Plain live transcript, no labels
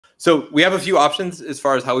So we have a few options as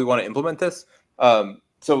far as how we want to implement this.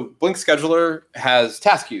 So Blink Scheduler has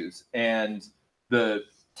task queues, and the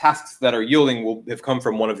tasks that are yielding have come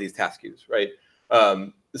from one of these task queues, right?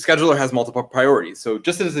 The scheduler has multiple priorities. So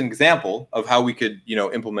just as an example of how we could,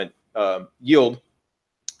 implement yield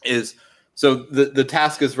is, so the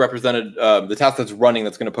task is represented, the task that's running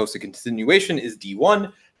that's going to post a continuation is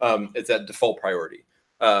D1. It's at default priority.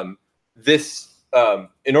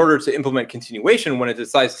 In order to implement continuation, when it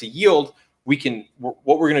decides to yield,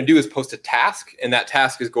 what we're going to do is post a task, and that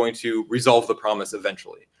task is going to resolve the promise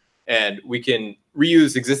eventually. And we can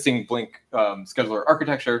reuse existing Blink scheduler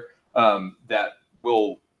architecture that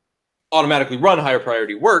will automatically run higher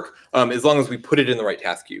priority work as long as we put it in the right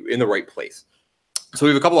task queue, in the right place. So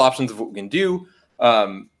we have a couple options of what we can do.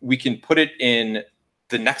 We can put it in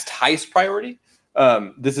the next highest priority.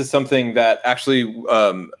 This is something that actually,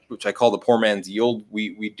 which I call the poor man's yield.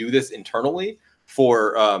 We do this internally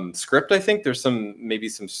for script. I think there's maybe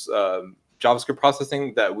some JavaScript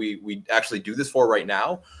processing that we actually do this for right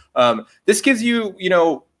now. This gives you,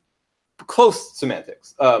 close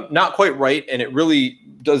semantics, not quite right, and it really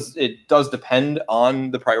does depend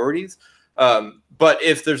on the priorities. But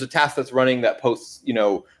if there's a task that's running that posts,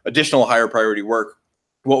 additional higher priority work,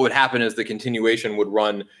 what would happen is the continuation would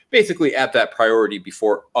run basically at that priority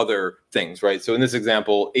before other things, right? So in this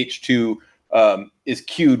example, H2 is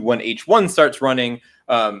queued when H1 starts running.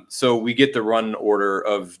 So we get the run order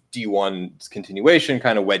of D1's continuation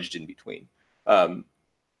kind of wedged in between.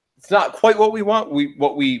 It's not quite what we want.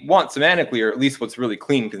 What we want semantically, or at least what's really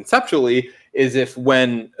clean conceptually, is if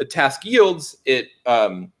when a task yields, it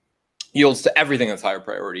yields to everything that's higher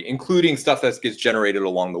priority, including stuff that gets generated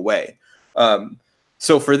along the way.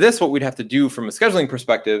 So for this, what we'd have to do from a scheduling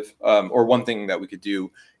perspective, or one thing that we could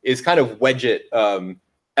do, is kind of wedge it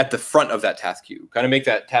at the front of that task queue, kind of make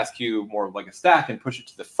that task queue more like a stack and push it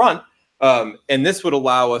to the front. And this would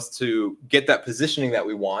allow us to get that positioning that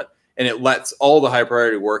we want, and it lets all the high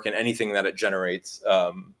priority work and anything that it generates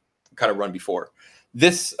kind of run before.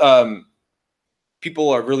 This, people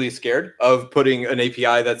are really scared of putting an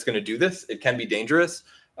API that's going to do this. It can be dangerous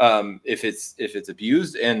if it's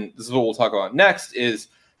abused. And this is what we'll talk about next. Is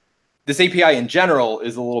this API in general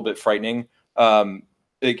is a little bit frightening.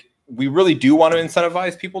 We really do want to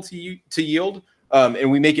incentivize people to yield, and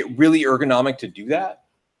we make it really ergonomic to do that.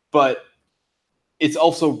 But it's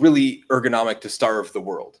also really ergonomic to starve the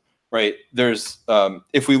world, right? There's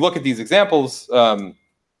if we look at these examples, in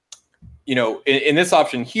this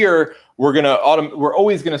option here, we're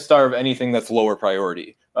always gonna starve anything that's lower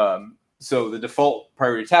priority. So the default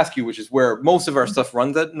priority task queue, which is where most of our stuff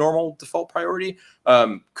runs at normal default priority,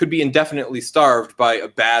 could be indefinitely starved by a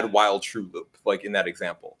bad while true loop, like in that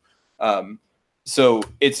example. So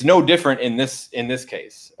it's no different in this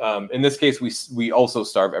case. In this case, we also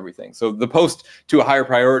starve everything. So the post to a higher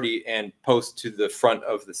priority and post to the front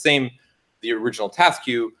of the original task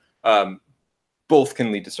queue, both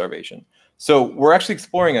can lead to starvation. So we're actually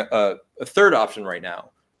exploring a third option right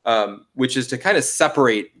now, which is to kind of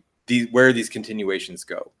separate where these continuations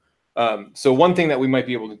go. So one thing that we might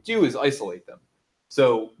be able to do is isolate them.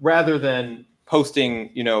 So rather than posting,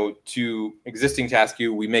 to existing task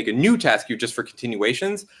queue, we make a new task queue just for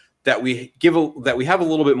continuations that we have a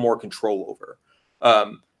little bit more control over.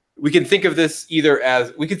 We can think of this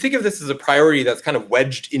as a priority that's kind of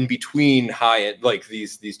wedged in between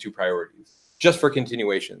these two priorities, just for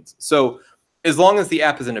continuations. So as long as the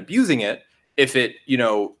app isn't abusing it, if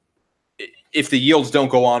the yields don't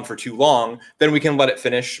go on for too long, then we can let it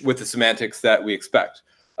finish with the semantics that we expect.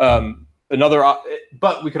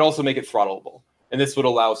 But we could also make it throttleable, and this would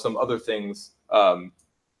allow some other things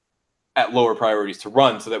at lower priorities to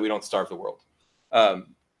run so that we don't starve the world. We're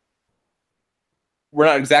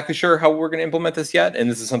not exactly sure how we're going to implement this yet,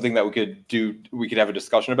 and this is something that we could have a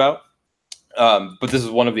discussion about. But this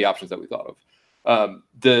is one of the options that we thought of.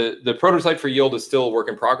 The prototype for yield is still a work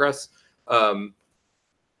in progress.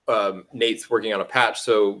 Nate's working on a patch,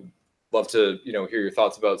 so love to hear your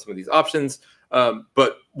thoughts about some of these options.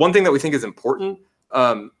 But one thing that we think is important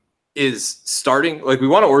is starting, we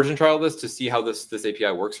want to origin trial this to see how this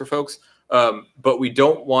API works for folks. But we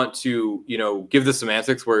don't want to give the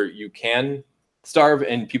semantics where you can starve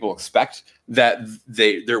and people expect that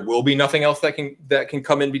there will be nothing else that can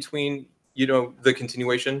come in between the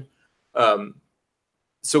continuation.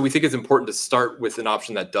 So we think it's important to start with an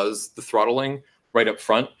option that does the throttling right up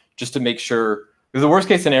front, just to make sure. Because the worst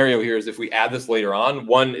case scenario here is if we add this later on,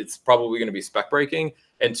 one, it's probably going to be spec breaking,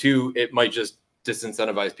 and two, it might just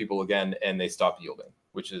disincentivize people again and they stop yielding,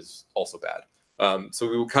 which is also bad. So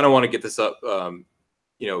we kind of want to get this up,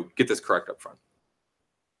 get this correct up front.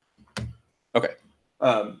 Okay.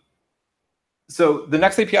 So the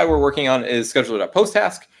next API we're working on is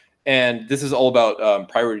scheduler.postTask, and this is all about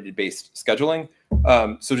priority-based scheduling.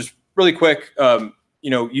 So just really quick,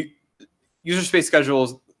 user space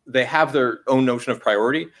schedules, they have their own notion of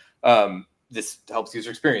priority. This helps user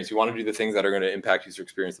experience. You want to do the things that are going to impact user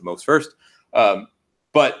experience the most first,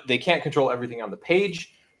 but they can't control everything on the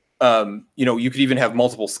page. You could even have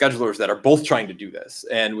multiple schedulers that are both trying to do this.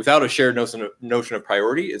 And without a shared notion of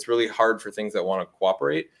priority, it's really hard for things that want to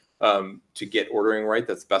cooperate to get ordering right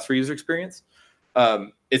that's best for user experience.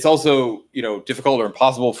 It's also, difficult or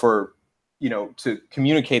impossible for, to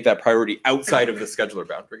communicate that priority outside of the scheduler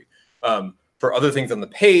boundary for other things on the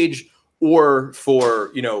page or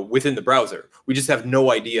for, within the browser. We just have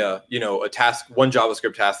no idea, a task, one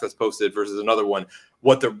JavaScript task that's posted versus another one,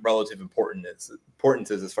 what the relative importance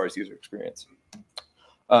is as far as user experience.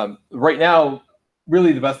 Right now,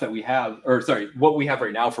 really the best that we have, what we have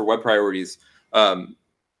right now for web priorities,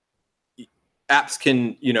 apps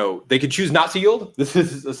can, they can choose not to yield. This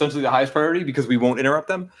is essentially the highest priority because we won't interrupt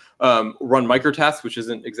them. Run microtasks, which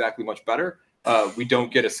isn't exactly much better. We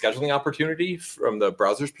don't get a scheduling opportunity from the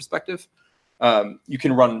browser's perspective. You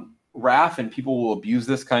can run RAF, and people will abuse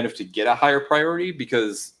this kind of to get a higher priority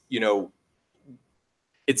because,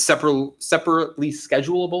 it's separately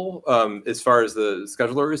schedulable as far as the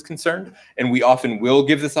scheduler is concerned. And we often will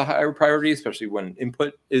give this a higher priority, especially when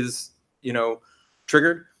input is,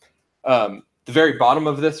 triggered. The very bottom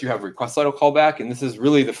of this, you have request idle callback. And this is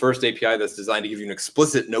really the first API that's designed to give you an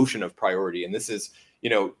explicit notion of priority. And this is,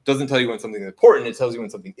 doesn't tell you when something is important, it tells you when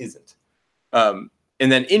something isn't. And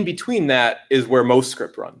then in between that is where most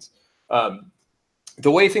script runs.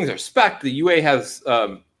 The way things are spec'd, the UA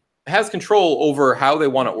has control over how they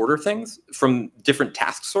want to order things from different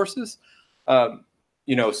task sources.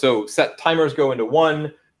 So set timers go into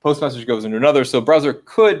one, post message goes into another. So browser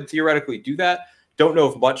could theoretically do that. Don't know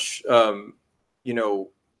if much,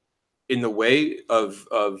 in the way of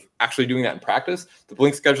actually doing that in practice. The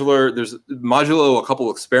Blink scheduler, there's modulo a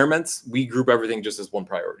couple experiments. We group everything just as one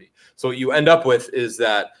priority. So what you end up with is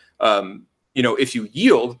that, if you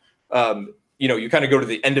yield, you kind of go to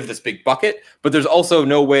the end of this big bucket, but there's also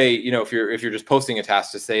no way, if you're just posting a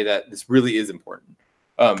task to say that this really is important.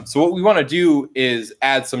 So what we want to do is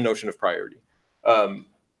add some notion of priority.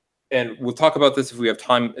 And we'll talk about this if we have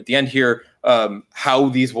time at the end here, how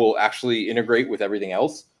these will actually integrate with everything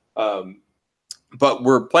else. But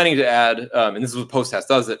we're planning to add, and this is what postTask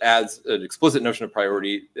does, it adds an explicit notion of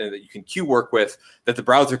priority that you can queue work with that the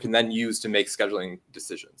browser can then use to make scheduling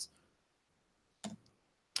decisions.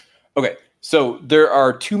 Okay, so there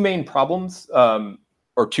are two main problems,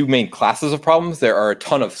 or two main classes of problems. There are a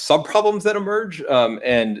ton of sub-problems that emerge,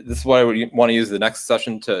 and this is what I would want to use the next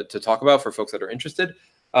session to talk about for folks that are interested.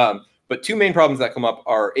 But two main problems that come up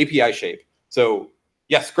are API shape. So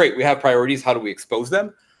yes, great, we have priorities. How do we expose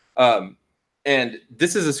them? And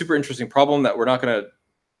this is a super interesting problem that we're not going to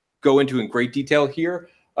go into in great detail here.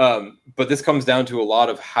 But this comes down to a lot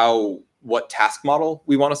of what task model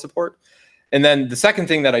we want to support. And then the second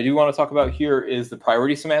thing that I do want to talk about here is the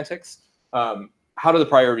priority semantics. How do the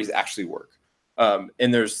priorities actually work?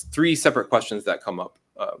 And there's three separate questions that come up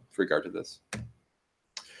with regard to this.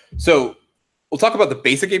 So we'll talk about the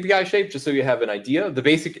basic API shape, just so you have an idea. The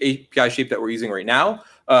basic API shape that we're using right now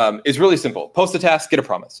is really simple. Post a task, get a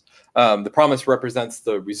promise. The promise represents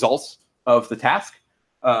the results of the task.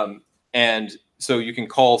 And so you can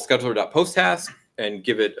call scheduler.postTask and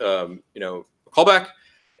give it a callback.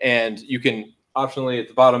 And you can optionally at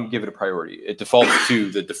the bottom give it a priority. It defaults to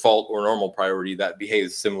the default or normal priority that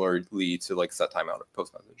behaves similarly to like set timeout or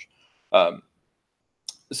post message.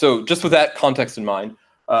 So just with that context in mind,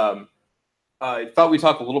 I thought we'd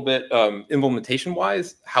talk a little bit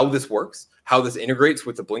implementation-wise, how this works, how this integrates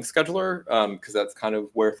with the Blink scheduler, because that's kind of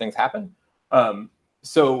where things happen.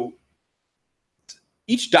 So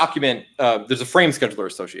each document, there's a frame scheduler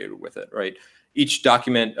associated with it, right? Each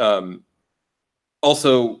document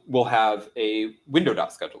also will have a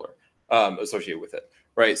window.scheduler associated with it,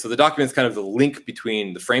 right? So the document is kind of the link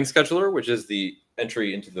between the frame scheduler, which is the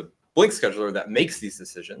entry into the Blink scheduler that makes these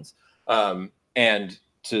decisions, and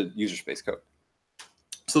to user space code.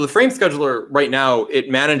 So the frame scheduler right now,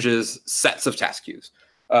 it manages sets of task queues.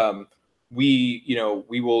 We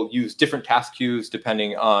will use different task queues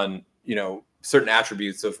depending on, certain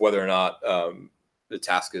attributes of whether or not the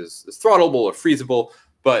task is throttleable or freezable.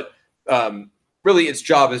 But really its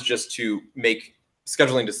job is just to make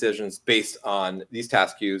scheduling decisions based on these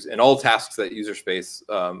task queues, and all tasks that user space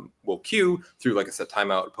will queue through like a set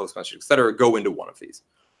timeout, post message, et cetera, go into one of these.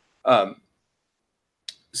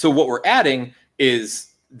 So what we're adding is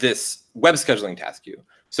this web scheduling task queue.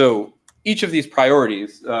 So each of these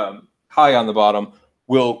priorities high on the bottom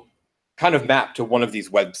will kind of map to one of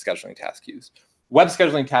these web scheduling task queues. Web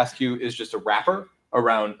scheduling task queue is just a wrapper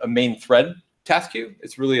around a main thread task queue.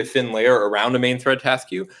 It's really a thin layer around a main thread task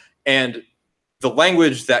queue. And the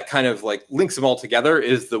language that kind of like links them all together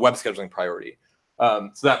is the web scheduling priority.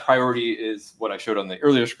 So that priority is what I showed on the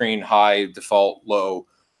earlier screen: high, default, low,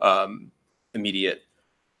 immediate.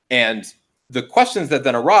 And the questions that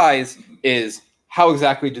then arise is, how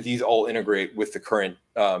exactly do these all integrate with the current,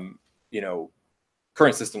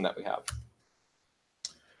 current system that we have?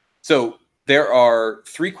 So there are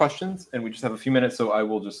 3 questions, and we just have a few minutes, so I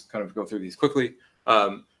will just kind of go through these quickly.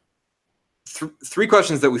 3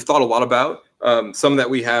 questions that we've thought a lot about, some that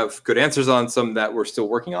we have good answers on, some that we're still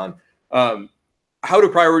working on. How do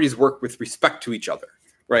priorities work with respect to each other,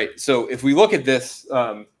 right? So if we look at this,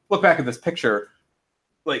 look back at this picture,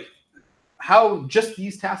 like how just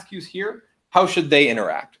these task queues here, how should they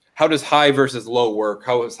interact? How does high versus low work?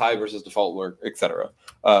 How does high versus default work, et cetera?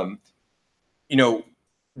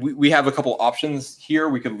 We have a couple options here.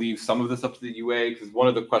 We could leave some of this up to the UA, because one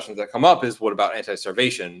of the questions that come up is, what about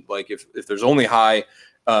anti-starvation? Like if there's only high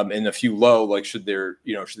and a few low, like should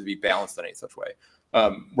they be balanced in any such way?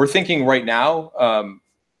 We're thinking right now,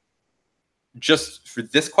 just for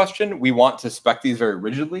this question, we want to spec these very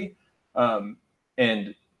rigidly.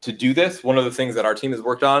 And to do this, one of the things that our team has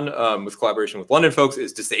worked on with collaboration with London folks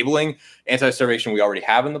is disabling anti-starvation we already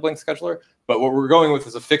have in the Blink scheduler. But what we're going with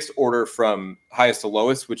is a fixed order from highest to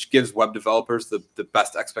lowest, which gives web developers the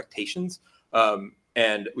best expectations.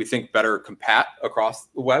 And we think better compat across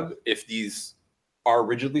the web if these are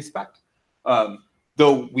rigidly spec'd.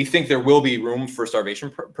 Though we think there will be room for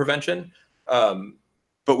starvation prevention.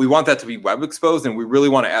 But we want that to be web exposed, and we really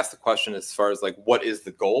want to ask the question as far as like, what is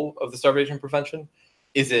the goal of the starvation prevention?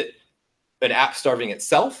 Is it an app starving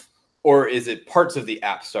itself, or is it parts of the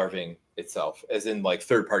app starving itself, as in like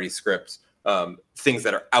third-party scripts, things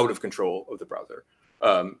that are out of control of the browser,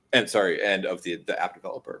 and of the app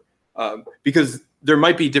developer? Because there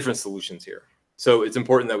might be different solutions here. So it's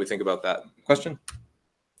important that we think about that question.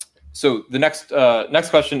 So the next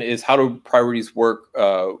question is, how do priorities work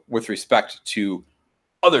with respect to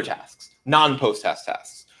other tasks, non-postTask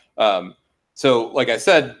tasks? So like I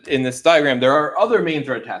said, in this diagram, there are other main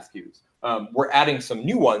thread task queues. We're adding some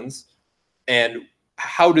new ones, and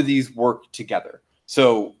how do these work together?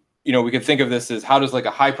 So, we can think of this as, how does like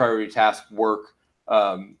a high priority task work?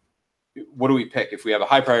 What do we pick if we have a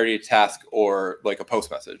high priority task or like a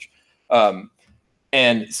post message?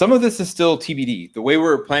 And some of this is still TBD. The way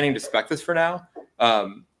we're planning to spec this for now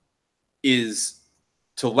is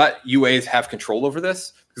to let UAs have control over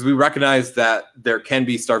this, because we recognize that there can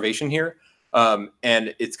be starvation here.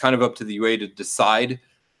 And it's kind of up to the UA to decide,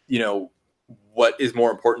 what is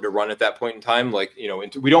more important to run at that point in time. Like,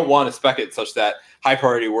 we don't want to spec it such that high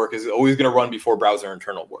priority work is always going to run before browser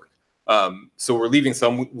internal work. So we're leaving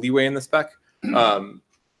some leeway in the spec.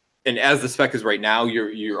 And as the spec is right now,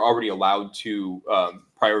 you're already allowed to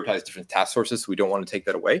prioritize different task sources. So we don't want to take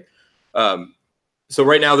that away. So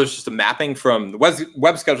right now, there's just a mapping from the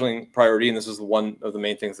web scheduling priority, and this is one of the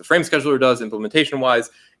main things the frame scheduler does implementation-wise,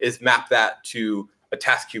 is map that to a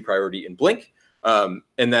task queue priority in Blink. And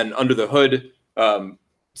then under the hood,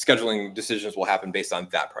 scheduling decisions will happen based on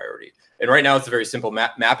that priority. And right now, it's a very simple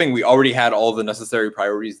mapping. We already had all the necessary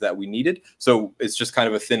priorities that we needed. So it's just kind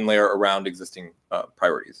of a thin layer around existing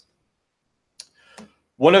priorities.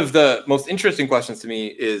 One of the most interesting questions to me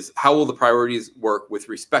is, how will the priorities work with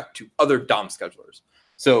respect to other DOM schedulers?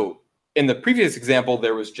 So in the previous example,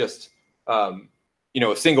 there was just a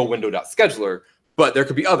single window.scheduler, but there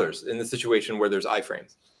could be others in the situation where there's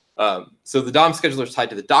iframes. So the DOM scheduler is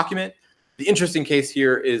tied to the document. The interesting case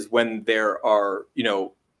here is when there are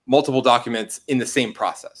multiple documents in the same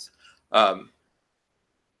process.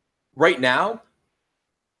 Right now,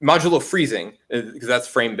 modulo freezing, because that's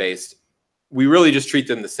frame based, we really just treat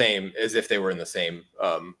them the same as if they were in the same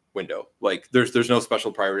window. Like there's no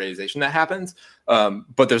special prioritization that happens,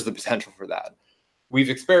 but there's the potential for that. We've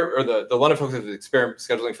the London folks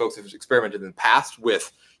scheduling folks have experimented in the past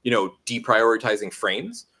with deprioritizing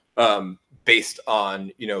frames based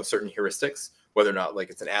on certain heuristics, whether or not like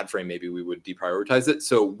it's an add frame, maybe we would deprioritize it.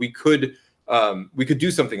 So we could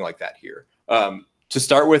do something like that here. To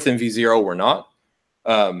start with, in V0 we're not.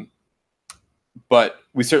 But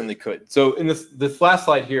we certainly could. So in this last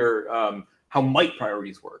slide here, how might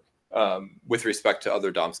priorities work with respect to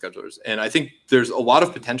other DOM schedulers? And I think there's a lot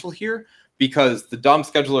of potential here, because the DOM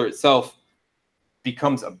scheduler itself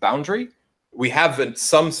becomes a boundary. We have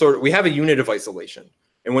a unit of isolation.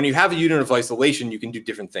 And when you have a unit of isolation, you can do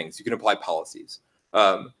different things. You can apply policies.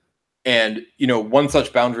 And one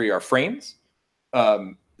such boundary are frames.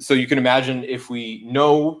 So you can imagine if we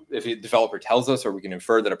know, if a developer tells us, or we can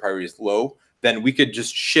infer that a priority is low, then we could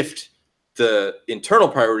just shift the internal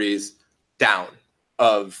priorities down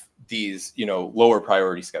of these, lower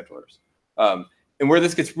priority schedulers. And where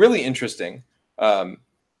this gets really interesting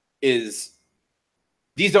is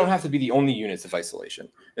these don't have to be the only units of isolation.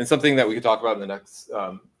 And something that we could talk about in the next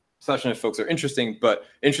session if folks are interested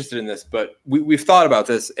in this. But we've thought about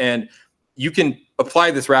this, and you can apply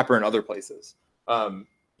this wrapper in other places.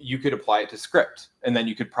 You could apply it to script, and then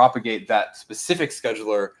you could propagate that specific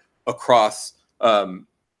scheduler across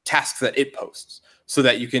tasks that it posts, so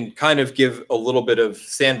that you can kind of give a little bit of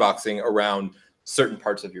sandboxing around certain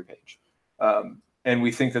parts of your page. And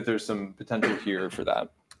we think that there's some potential here for that.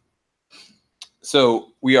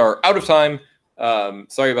 So we are out of time.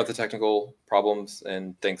 Sorry about the technical problems,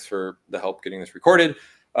 and thanks for the help getting this recorded.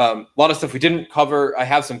 A lot of stuff we didn't cover. I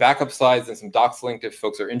have some backup slides and some docs linked if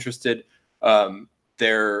folks are interested.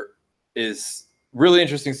 There is really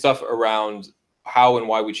interesting stuff around how and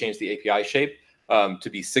why we changed the API shape to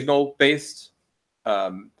be signal-based.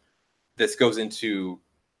 This goes into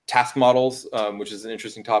task models, which is an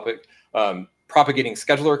interesting topic. Propagating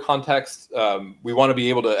scheduler context. We want to be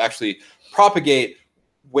able to actually propagate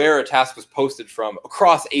where a task was posted from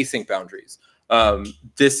across async boundaries.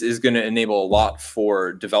 This is going to enable a lot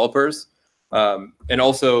for developers. And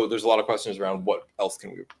also, there's a lot of questions around what else can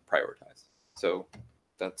we prioritize. So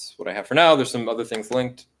that's what I have for now. There's some other things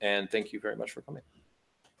linked, and thank you very much for coming.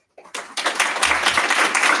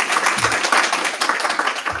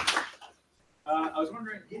 I was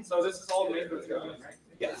wondering, so this is all maintenance going, right?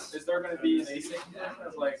 Yes. Is there going to be an async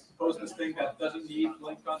of like post this thing that doesn't need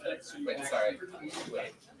Blink context? So Wait, sorry.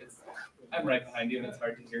 Wait. I'm right behind you, and it's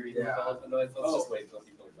hard to hear you with all the noise. Let's just wait until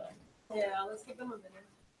people are done. Yeah, let's give them a minute.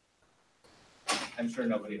 I'm sure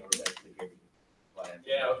nobody knows actually hear you.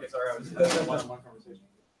 Yeah. Okay. Sorry, I was one conversation.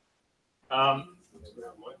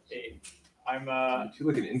 Hey, I'm If you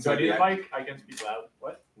look at so I inside need the a mic. I can speak loud.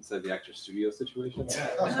 What? inside the Actor Studio situation.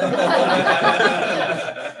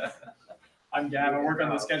 I'm Gab. I work on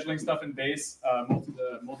the scheduling stuff in base,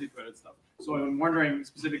 the multi-threaded stuff. So I'm wondering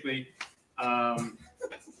specifically,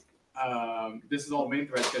 this is all main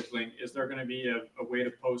thread scheduling. Is there going to be a way to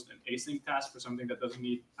post an async task for something that doesn't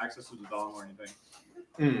need access to the DOM or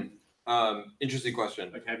anything? Interesting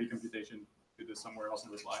question. Like heavy computation, do this somewhere else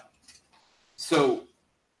in the slide. So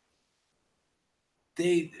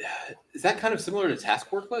is that kind of similar to task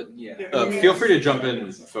worklet? Yeah. Feel free to jump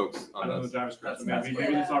in, folks, I on don't know this. the JavaScript.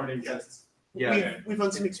 Maybe this already exists. Yeah. We've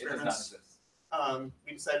done some It does not experiments. exist.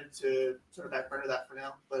 We decided to sort of backburner that for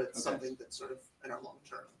now, but it's Okay. something that's sort of in our long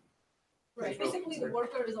term. Right, basically the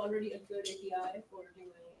worker is already a good API for doing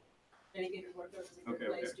dedicated workers. It's a good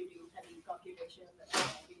place to do heavy computation that can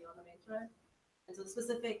be on the main thread. And so the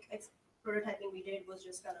specific prototyping we did was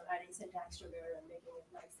just kind of adding syntax sugar and making it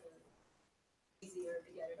nicer, easier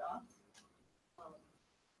to get it off.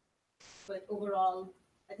 But overall,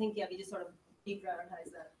 I think, yeah, we just sort of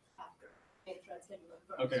deprioritize that after main thread scheduling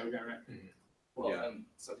first. Okay, right. Well, Yeah.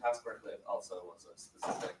 so task worklet also was a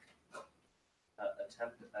specific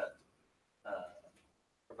attempt at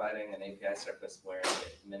providing an API surface where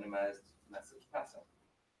it minimized message passing.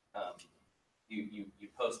 You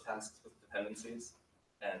post tasks with dependencies,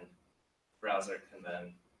 and browser can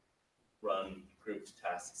then run grouped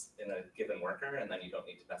tasks in a given worker, and then you don't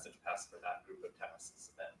need to message pass for that group of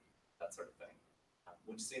tasks and that sort of thing,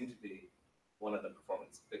 which seemed to be one of the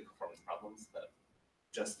big performance problems that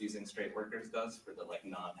just using straight workers does for the like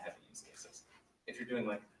non-heavy use cases. If you're doing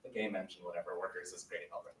like a game engine, whatever, workers is great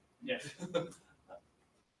already. Yeah.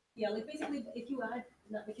 Yeah, like basically, if you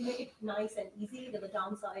make it nice and easy, then the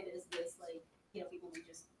downside is this, like, people will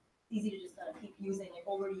just easy to just kind of keep using it,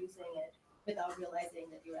 overusing it, without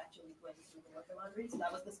realizing that you're actually going through the worker boundaries. So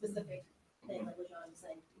that was the specific thing, like what John was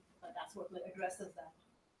saying. That's what addresses that,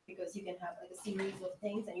 because you can have like a series of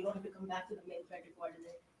things, and you don't have to come back to the main thread to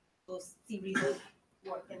coordinate. Those series of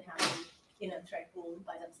work can happen in a thread pool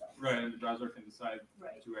by themselves. Right, and the browser can decide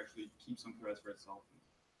Right. to actually keep some threads for itself.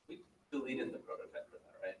 We deleted the prototype for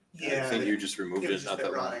that, right? Yeah. I think you just removed It it was just not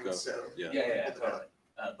that long rotting, ago. so. Yeah, totally.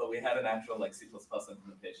 But we had an actual like C++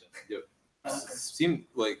 implementation. Yep. Seemed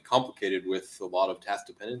like complicated with a lot of task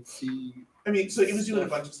dependency. I mean, so it was doing a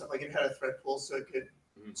bunch of stuff, like it had a thread pool, so it could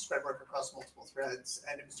Mhm. spread work across multiple threads,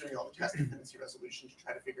 and it was doing all the task dependency resolution to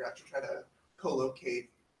try to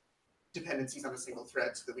co-locate dependencies on a single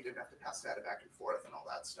thread so that we didn't have to pass data back and forth and all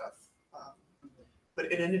that stuff.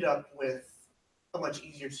 But it ended up with a much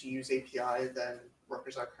easier to use API than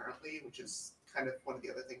workers are currently, which is kind of one of the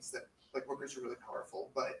other things that, like, workers are really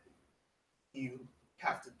powerful, but you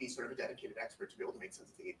have to be sort of a dedicated expert to be able to make sense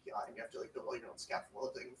of the API, and you have to like build all your own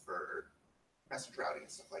scaffolding for message routing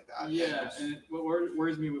and stuff like that. Yeah, and what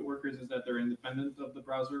worries me with workers is that they're independent of the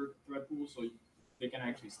browser thread pool, so they can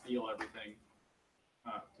actually steal everything.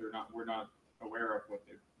 We're not aware of what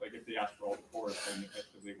they, like if they ask for all the cores, then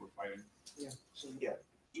effectively we're fighting. Yeah. So Yeah.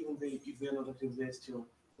 even if they're not active, they're still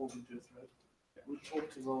holding to a thread. We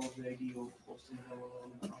talked about the idea of hosting our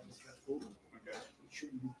own private thread pool. Okay. It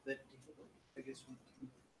shouldn't be that difficult. I guess we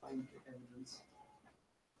find evidence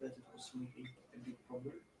that it was maybe a big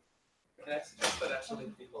problem. Can I suggest that actually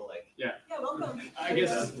people like? Yeah, welcome. I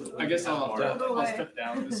guess I'll Yeah. step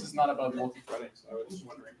down. This is not about multi-threading, so I was just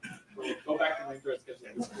wondering. Go back to link threads. Yeah,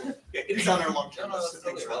 it's on our long-term No, list that's of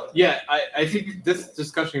things. totally relevant. Yeah, I think this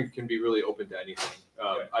discussion can be really open to anything.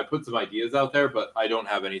 I put some ideas out there, but I don't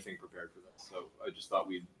have anything prepared for this. So I just thought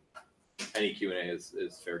any Q&A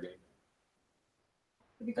is fair game.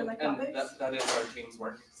 Have you got like And topics? that is our team's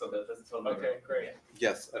work, so that's totally Okay, relevant. great.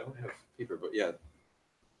 Yes, I don't have paper, but yeah.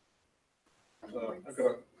 I've got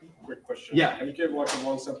a quick question. Yeah. Can you give like a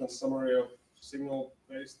one-sentence summary of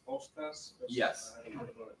signal-based postTask? Yes. I haven't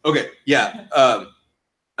heard about it. Okay, yeah.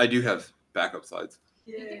 I do have backup slides.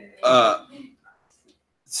 Yeah.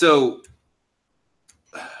 So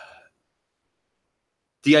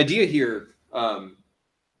the idea here,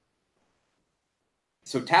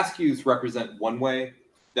 so task queues represent one way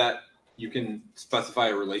that you can specify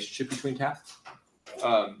a relationship between tasks.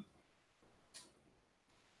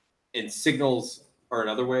 And signals are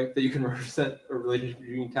another way that you can represent a relationship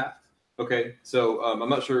between tasks. Okay, so I'm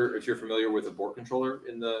not sure if you're familiar with a board controller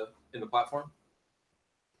in the platform.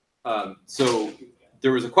 So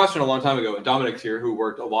there was a question a long time ago, and Dominic's here who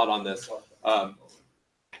worked a lot on this.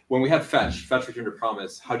 When we had fetch returned a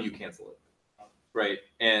promise, how do you cancel it? Right,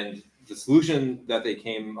 and the solution that they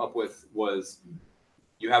came up with was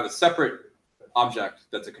you have a separate object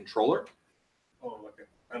that's a controller. Oh, like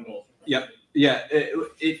a handle. Yep. Yeah,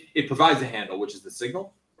 it provides a handle, which is the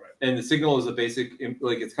signal, Right. And the signal is a basic,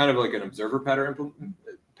 like it's kind of like an observer pattern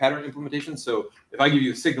implementation. So if I give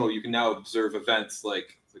you a signal, you can now observe events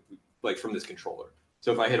like from this controller.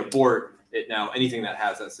 So if I hit abort, it now anything that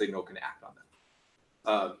has that signal can act on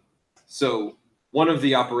that. So one of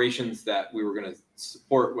the operations that we were going to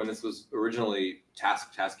support when this was originally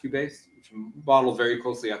task queue based, which modeled very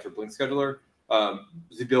closely after Blink Scheduler,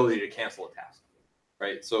 was the ability to cancel a task.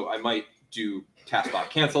 Right, so I might do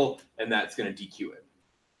task.cancel, and that's going to dequeue it.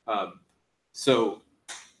 So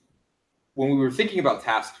when we were thinking about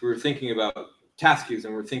tasks, we were thinking about task queues,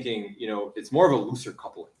 and we're thinking, it's more of a looser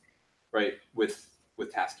coupling, right, with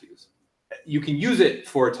task queues. You can use it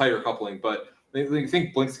for a tighter coupling, but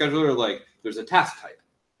think Blink Scheduler, like there's a task type,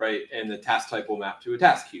 right, and the task type will map to a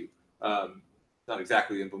task queue. Not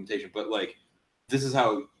exactly the implementation, but like this is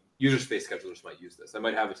how user-space schedulers might use this. I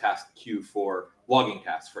might have a task queue for logging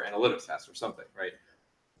tasks, for analytics tasks, or something, right?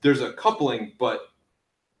 There's a coupling, but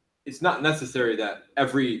it's not necessary that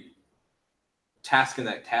every task in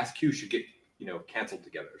that task queue should get, canceled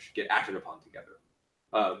together, should get acted upon together.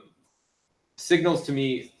 Signals to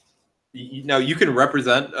me, now you can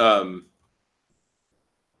represent, I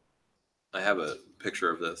have a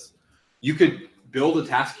picture of this. You could build a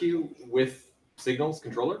task queue with signals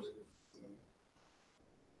controllers.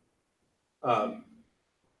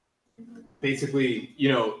 Basically,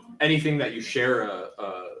 anything that you share a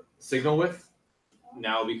signal with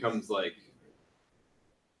now becomes like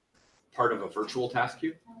part of a virtual task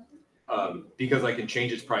queue. Because I can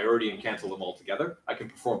change its priority and cancel them all together, I can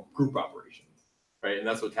perform group operations, right? And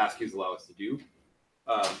that's what task queues allow us to do.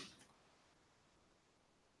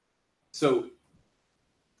 So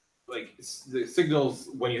like the signals,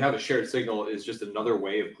 when you have a shared signal, is just another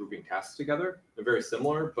way of grouping tasks together. They're very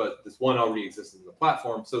similar, but this one already exists in the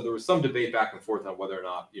platform. So there was some debate back and forth on whether or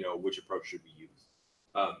not, which approach should be used.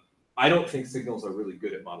 I don't think signals are really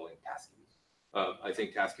good at modeling task queues. I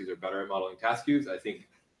think task queues are better at modeling task queues. I think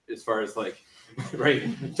as far as like, right,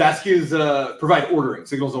 task queues provide ordering.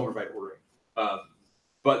 Signals don't provide ordering.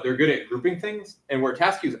 But they're good at grouping things. And where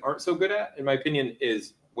task queues aren't so good at, in my opinion,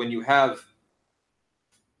 is when you have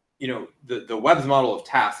the web's model of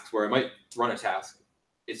tasks where I might run a task,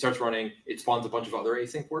 it starts running, it spawns a bunch of other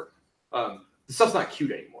async work. The stuff's not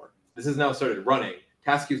queued anymore. This has now started running.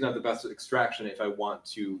 Task queue is not the best extraction if I want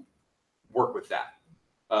to work with that.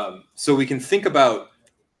 So we can think about,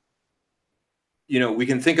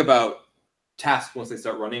 tasks once they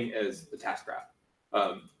start running as a task graph.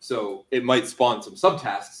 So it might spawn some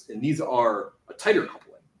subtasks, and these are a tighter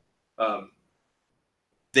coupling.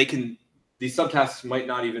 These subtasks might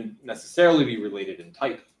not even necessarily be related in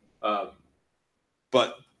type,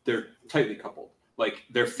 but they're tightly coupled. Like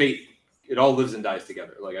their fate it all lives and dies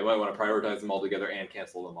together. Like I might want to prioritize them all together and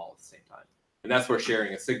cancel them all at the same time. And that's where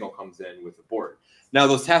sharing a signal comes in with a board. Now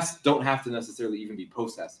those tasks don't have to necessarily even be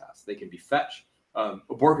post-task tasks. They can be fetch. A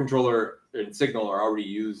board controller and signal are already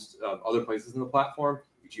used other places in the platform,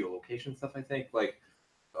 geolocation stuff, I think. Like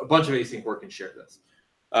a bunch of async work can share this.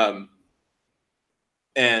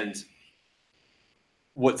 And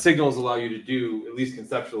what signals allow you to do, at least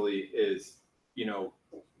conceptually, is, you know,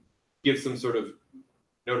 give some sort of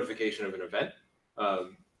notification of an event.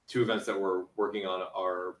 Two events that we're working on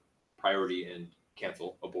are priority and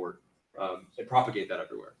cancel, abort, and propagate that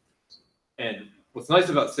everywhere. And what's nice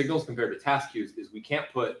about signals compared to task queues is we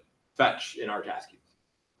can't put fetch in our task queues,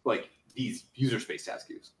 like these user space task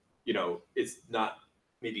queues. You know, it's not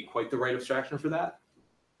maybe quite the right abstraction for that,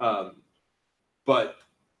 but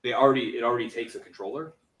it already takes a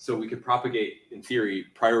controller, so we could propagate, in theory,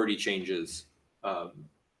 priority changes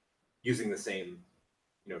using the same,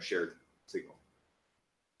 you know, shared signal.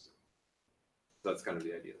 So that's kind of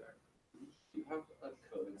the idea there. Do you have a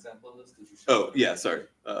code example of this? Did you show Oh it? yeah, sorry.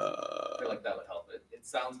 I feel like that would help. It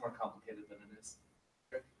sounds more complicated than it is.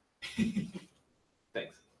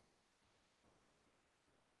 Thanks.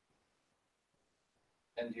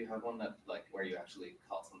 And do you have one that, like, where you actually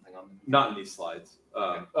call something on? Not in these slides. Did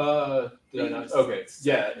I not? Okay,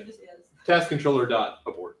 yeah. It just is. Task controller dot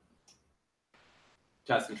abort.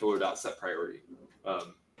 Task controller dot set priority.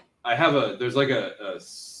 I have there's like a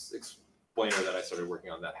explainer that I started working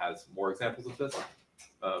on that has more examples of this.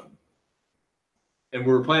 And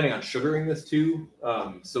we're planning on sugaring this too,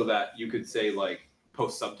 so that you could say like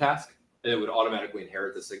post subtask and it would automatically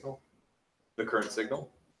inherit the signal, the current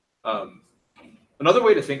signal. Another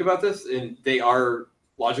way to think about this, and they are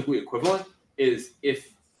logically equivalent, is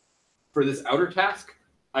if for this outer task,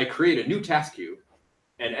 I create a new task queue,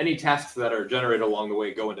 and any tasks that are generated along the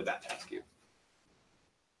way go into that task queue,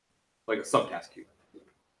 like a subtask queue,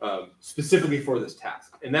 specifically for this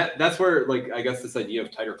task. And that's where, like, I guess this idea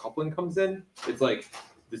of tighter coupling comes in. It's like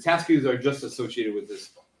the task queues are just associated with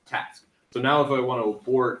this task. So now if I want to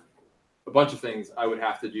abort a bunch of things, I would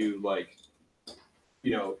have to do like,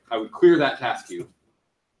 you know, I would clear that task queue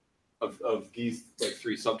of these like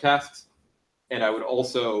 3 subtasks, and I would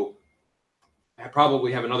also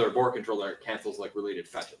probably have another abort controller that cancels like related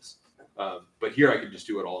fetches. But here I could just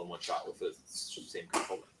do it all in one shot with the same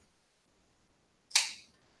controller.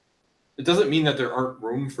 It doesn't mean that there aren't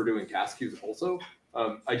room for doing task queues also.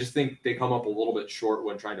 I just think they come up a little bit short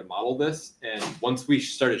when trying to model this. And once we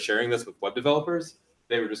started sharing this with web developers,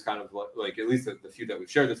 they were just kind of like at least the few that we've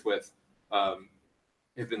shared this with,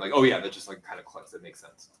 have been like, oh yeah, that just like kind of clicks. It makes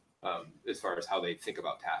sense as far as how they think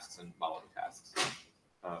about tasks and modeling tasks.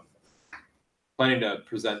 Planning to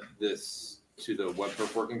present this to the web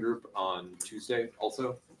perf working group on Tuesday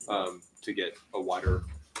also to get a wider,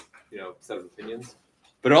 you know, set of opinions.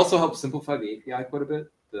 But it also helps simplify the API quite a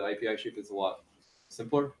bit. The API shape is a lot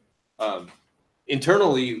simpler.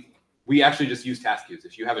 Internally, we actually just use task queues.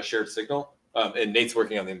 If you have a shared signal, and Nate's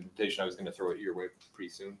working on the implementation, I was going to throw it your way pretty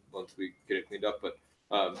soon once we get it cleaned up. But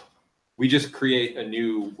we just create a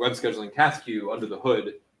new web scheduling task queue under the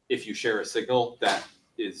hood if you share a signal that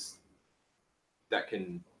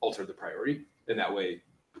can alter the priority, and that way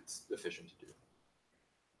it's efficient to do.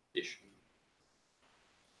 Ish.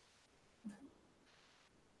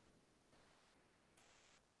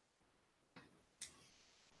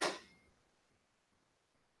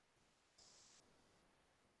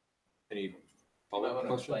 Any I follow-up want to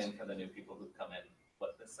questions? explain for the new people who come in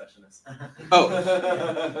what this session is.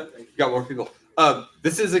 Oh, got more people.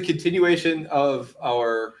 This is a continuation of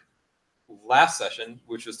our last session,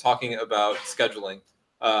 which was talking about scheduling.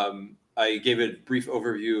 I gave a brief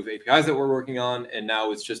overview of APIs that we're working on, and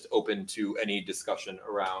now it's just open to any discussion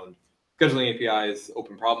around scheduling APIs,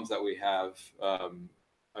 open problems that we have.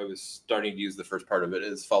 I was starting to use the first part of it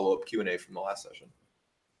as follow-up Q&A from the last session.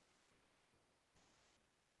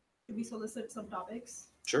 Could we solicit some topics?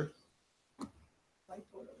 Sure. Like,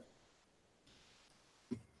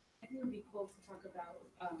 I think it would be cool to talk about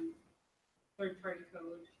third-party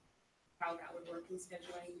code, how that would work in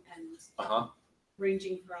scheduling, and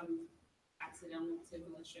ranging from accidental to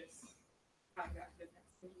malicious, how that could affect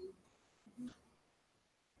scheduling.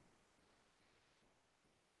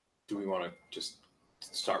 Do we want to just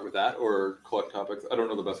start with that or collect topics? I don't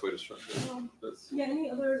know the best way to structure this. Yeah, any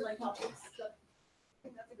other like topics? I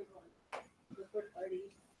think that's a good one. The third party.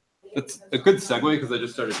 It's a good segue because I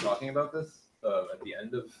just started talking about this at the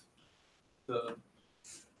end of the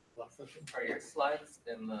last session. Are your slides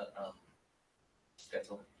in the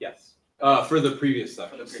schedule? Yes. For the previous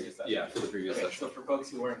session. For the previous session. Yeah, for the previous Okay, session. so for folks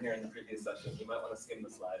who weren't here in the previous session, you might want to skim the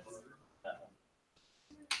slides.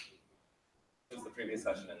 previous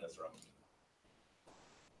session in this room.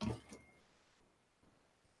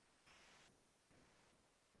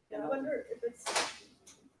 Yeah, I wonder if it's,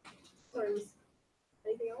 sorry, was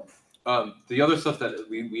anything else? The other stuff that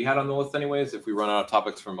we had on the list anyways, if we run out of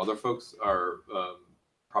topics from other folks, are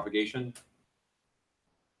propagation.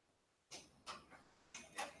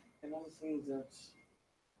 Another thing that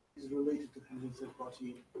is related to handling third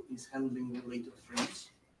party is handling related frames.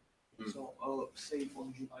 So say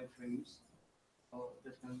origin iframes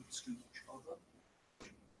that can exclude each other.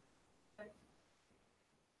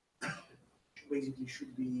 Basically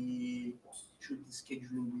should the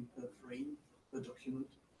scheduling be per frame, per document,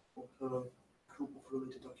 or per group of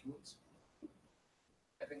related documents?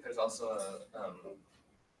 I think there's also a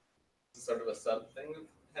sort of a sub thing of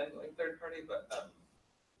handling third party, but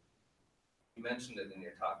you mentioned it in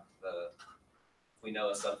your talk. We know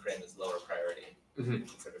a subframe is lower priority. We can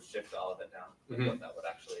sort of shift all of it down. What that would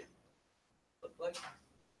actually look like.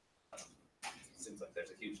 Seems like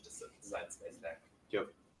there's a huge design space there.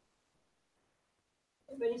 Yep.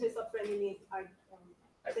 When you say subframe, you mean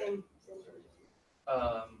same.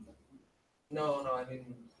 No, I mean,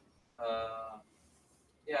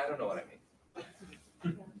 yeah, I don't know what I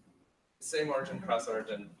mean. Same origin, cross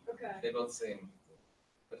origin. Okay. They both seem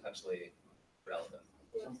potentially relevant.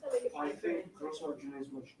 Yeah, so make it I fine. think cross origin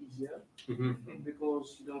is much easier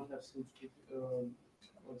because you don't have same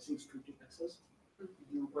scripting access.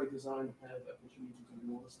 You by design have opportunity to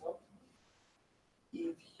do all the stuff.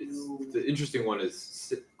 If you The interesting one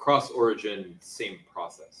is cross origin, same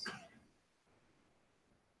process.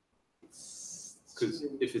 Because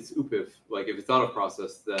if it's UPIF, like if it's out of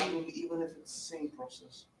process, then I mean, even if it's same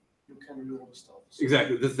process, you can do all the stuff. So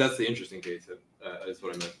exactly that's the interesting case. Is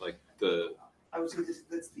what I meant. Like I would say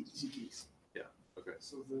that's the easy case. Yeah. Okay.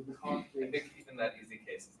 So the hard I case. think even that easy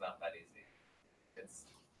case is not that easy.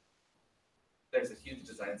 There's a huge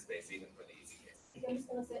design space even for the easy case. I'm just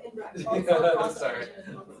gonna say in brackets. Sorry.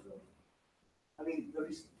 I mean,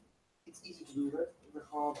 it's easy to do that. The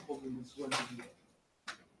hard problem is when to do it.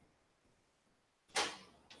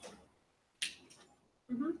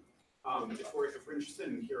 If we're interested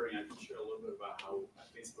in hearing, I can share a little bit about how at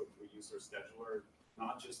Facebook we use our scheduler,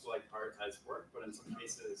 not just to like prioritize work, but in some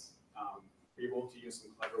cases, we're able to use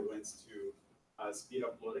some clever wins to speed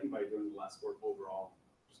up loading by doing less work overall,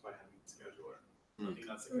 just by having the scheduler. I think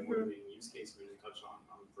that's like a motivating use case we didn't touch on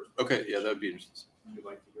the first. okay, yeah, that would be interesting. If you'd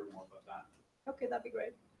like to hear more about that. Okay, that'd be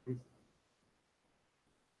great.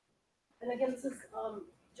 And again, this is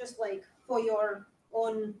just like for your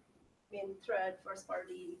own main thread, first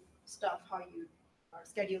party stuff, how you are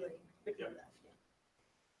scheduling between that. Yeah.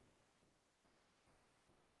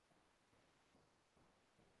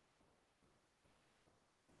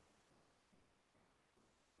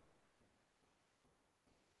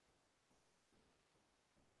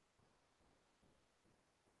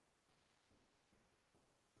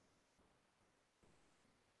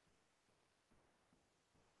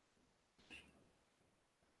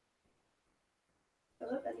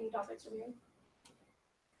 Philip, any topics from you?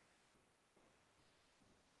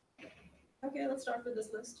 Okay, let's start with this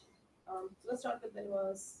list. So let's start with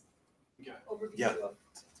Benoit's overview of.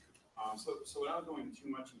 So without going too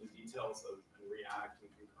much into details of React and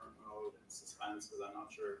concurrent mode and suspense, because I'm not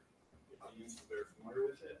sure if the users are very familiar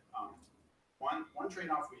with it. One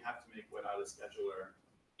trade-off we have to make without a scheduler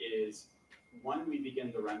is when we begin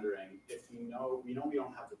the rendering, if we know we don't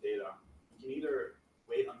have the data, we can either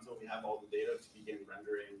wait until we have all the data to begin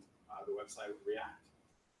rendering the website with React,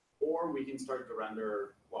 or we can start to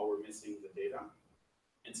render while we're missing the data.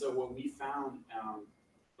 And so what we found,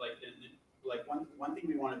 one thing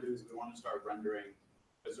we want to do is we want to start rendering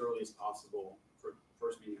as early as possible for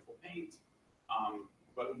first meaningful paint.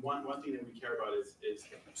 But one thing that we care about is the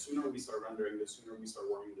sooner we start rendering, the sooner we start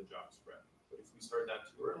warming the job spread. But if we start that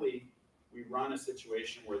too early, we run a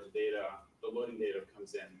situation where the loading data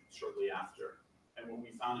comes in shortly after. And what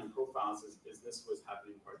we found in profiles is this was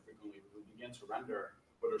happening quite frequently. We would begin to render,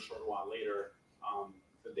 but a short while later,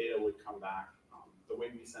 the data would come back. The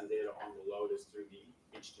way we send data on the load is through the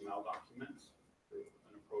HTML document, through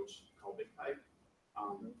an approach called BigPipe.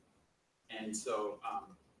 And so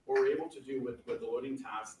what we're able to do with the loading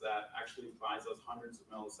task that actually buys us hundreds of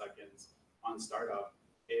milliseconds on startup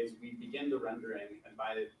is we begin the rendering, and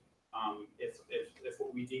by if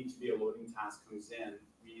what we deem to be a loading task comes in,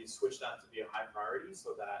 we switch that to be a high priority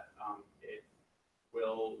so that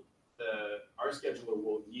our scheduler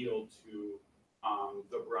will yield to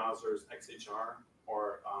the browser's XHR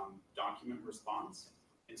or document response.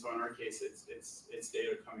 And so in our case, it's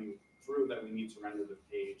data coming through that we need to render the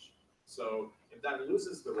page. So if that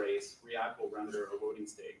loses the race, React will render a loading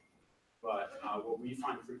state. But what we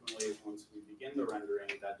find frequently is once we begin the rendering,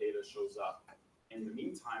 that data shows up. In the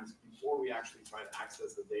meantime, before we actually try to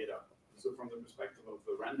access the data, so from the perspective of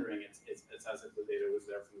the rendering, it's as if the data was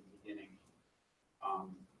there from the beginning.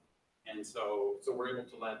 And so we're able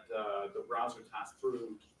to let the browser pass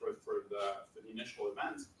through for the initial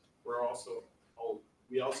events. We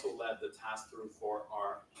also let the task through for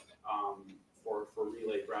our for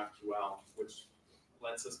relay GraphQL, which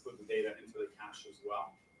lets us put the data into the cache as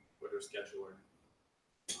well with our scheduler.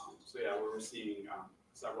 So yeah, we're seeing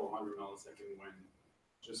several 100-millisecond win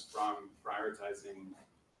just from prioritizing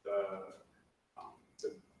the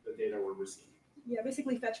data we're receiving. Yeah,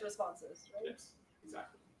 basically fetch responses, right? Yes,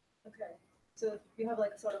 exactly. Okay, so you have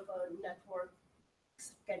like sort of a network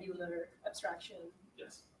scheduler abstraction.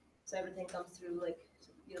 Yes. So everything comes through like,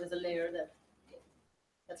 there's a layer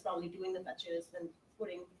that's probably doing the fetches and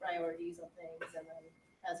putting priorities of things, and then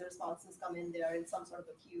as the responses come in, they are in some sort of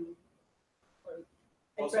a queue.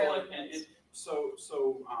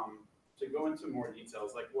 To go into more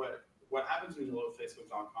details, like what happens when you load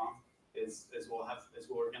Facebook.com is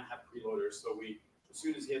we're going to have preloaders. So as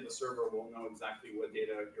soon as you hit the server, we'll know exactly what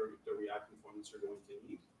data the React components are going to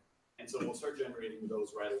need. And so we'll start generating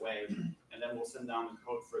those right away. And then we'll send down the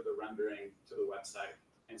code for the rendering to the website.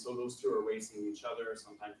 And so those two are racing each other.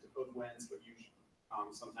 Sometimes the code wins, but usually,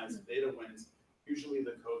 sometimes the data wins. Usually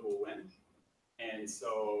the code will win. And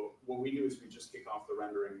so what we do is we just kick off the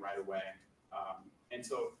rendering right away. And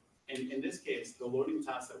so in this case, the loading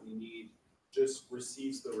task that we need just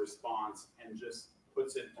receives the response and just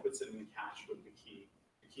puts it in the cache with the key.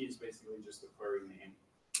 The key is basically just the query name.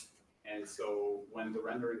 And so when the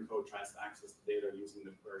rendering code tries to access the data using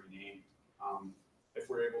the query name, if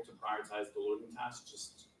we're able to prioritize the loading task,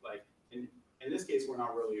 just like in this case, for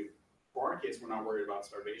our case, we're not worried about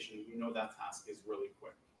starvation. We know that task is really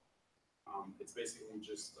quick. It's basically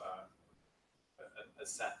just a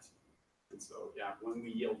set. And so, yeah, when we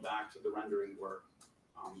yield back to the rendering work,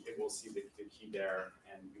 it will see the key there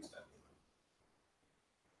and use that.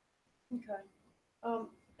 Okay.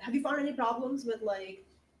 Have you found any problems with like,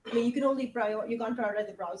 you can only you can't prioritize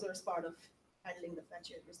the browser as part of handling the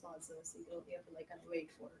fetch responses. You have to like kind of wait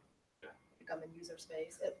for it to come in user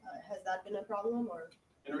space. Has that been a problem or?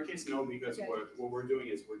 In our case, no, because what we're doing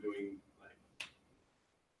is we're doing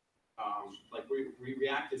like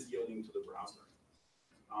React is yielding to the browser.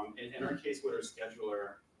 In our case, with our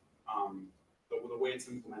scheduler, the way it's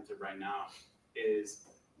implemented right now is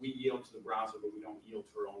we yield to the browser, but we don't yield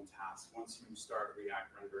to our own tasks. Once you start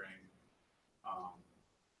React rendering,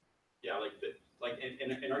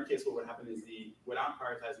 in our case, what would happen is without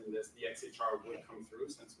prioritizing this, the XHR would come through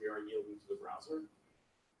since we are yielding to the browser,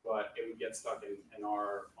 but it would get stuck in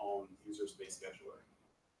our own user space scheduler.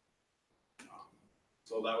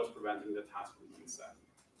 So that was preventing the task from being set.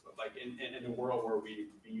 But like in a world where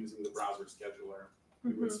we'd be using the browser scheduler,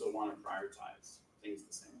 we would still want to prioritize things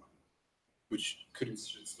the same way. Which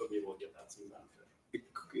should still be able to get that same benefit.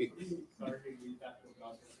 Sorry to read that to the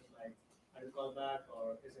browser. Like, I recall back,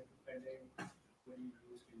 or is it depending when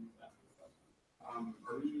you use that? Are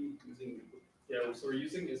we using? Yeah, so we're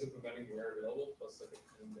using isn't preventing where available plus like a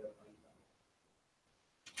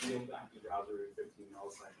yield back to the browser in 15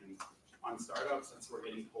 milliseconds. On startup, since we're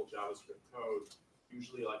getting full JavaScript code,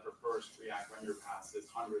 usually like our first React render pass is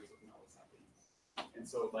hundreds of milliseconds. And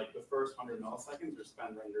so like the first 100 milliseconds are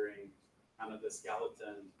spent rendering kind of the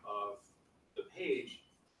skeleton of the page.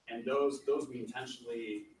 And those we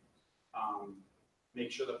intentionally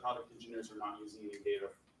make sure that product engineers are not using any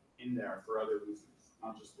data in there for other reasons,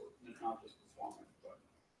 not just performance, but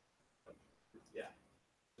yeah,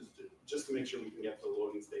 just to make sure we can get to the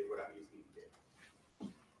loading state without using any data.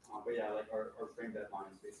 But yeah, like our frame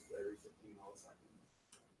deadline is basically every 15 milliseconds.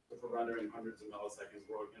 If we're rendering hundreds of milliseconds,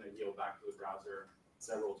 we're going to yield back to the browser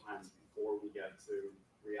several times before we get to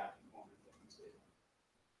React component state.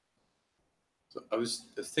 So I was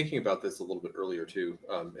thinking about this a little bit earlier too,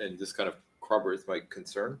 and this kind of corroborates my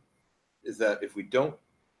concern, is that if we don't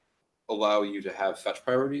allow you to have fetch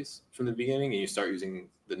priorities from the beginning and you start using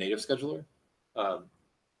the native scheduler,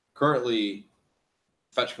 currently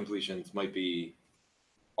fetch completions might be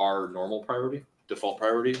our normal priority, default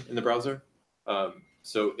priority in the browser.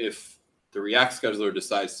 So if the React scheduler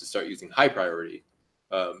decides to start using high priority,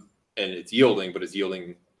 and it's yielding, but it's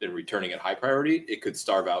yielding and returning at high priority, it could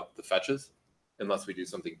starve out the fetches unless we do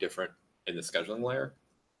something different in the scheduling layer.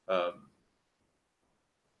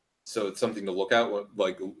 So it's something to look at,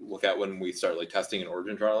 when we start like testing and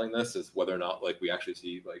origin trialing this, is whether or not like we actually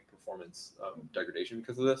see like performance degradation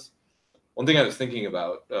because of this. One thing I was thinking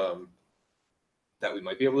about that we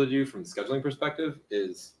might be able to do from the scheduling perspective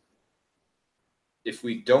is if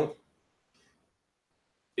we don't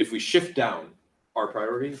if we shift down our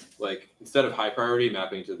priority, like instead of high priority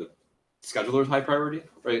mapping to the scheduler's high priority,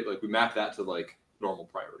 right? Like we map that to like normal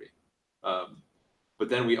priority. But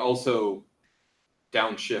then we also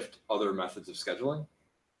downshift other methods of scheduling,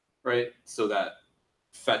 right? So that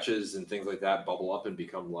fetches and things like that bubble up and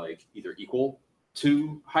become like either equal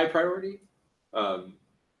to high priority.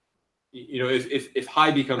 You know, if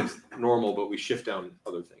high becomes normal, but we shift down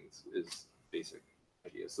other things is basic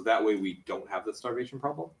idea. So that way we don't have the starvation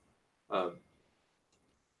problem. I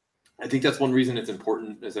think that's one reason it's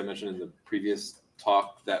important, as I mentioned in the previous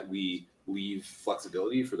talk, that we leave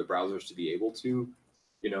flexibility for the browsers to be able to,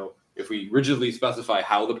 you know, if we rigidly specify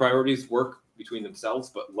how the priorities work between themselves,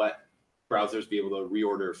 but let browsers be able to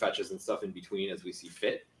reorder fetches and stuff in between as we see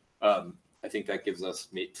fit, I think that gives us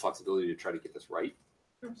flexibility to try to get this right.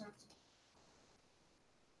 Mm-hmm.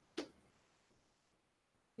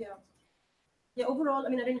 Yeah. Yeah, overall, I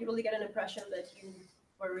mean, I didn't really get an impression that you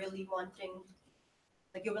were really wanting,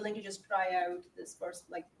 like you're willing to just try out this first,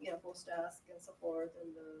 like, you know, postTask and so forth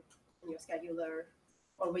in your scheduler,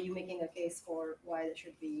 or were you making a case for why there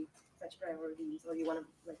should be such priorities, or you want to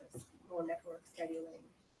like a more network scheduling?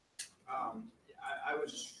 I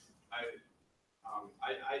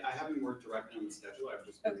haven't worked directly on the schedule. I've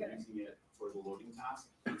just been using it for the loading task,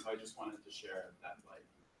 and so I just wanted to share that, like,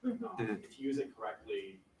 if you use it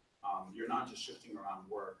correctly, you're not just shifting around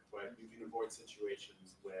work, but you can avoid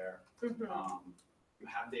situations where you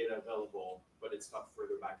have data available, but it's stuck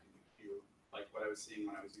further back in the queue. Like what I was seeing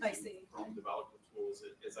when I was using Chrome developer tools,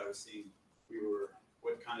 is I was seeing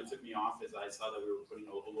what kind of took me off is I saw that we were putting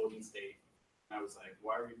a loading state, and I was like,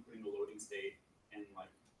 why are we putting a loading state? And like,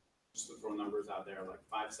 just to throw numbers out there, like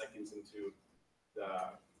 5 seconds into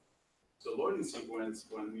the loading sequence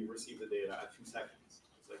when we receive the data at 2 seconds.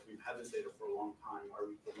 It's like, we've had this data for a long time. Why are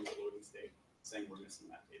we putting the loading state saying we're missing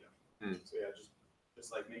that data? So yeah,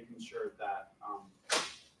 just like making sure that,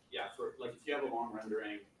 for like if you have a long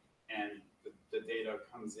rendering and the data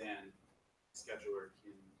comes in, the scheduler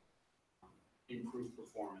can improve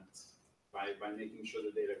performance by making sure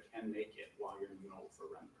the data can make it while you're in the middle for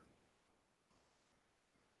render.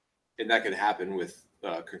 And that can happen with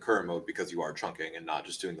concurrent mode because you are chunking and not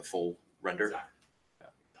just doing the full render. Exactly. Yeah.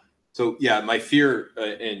 So yeah, my fear,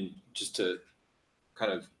 and just to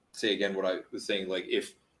kind of say again what I was saying, like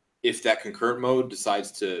if that concurrent mode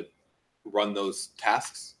decides to run those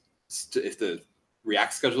tasks, if the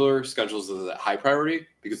React scheduler schedules it at high priority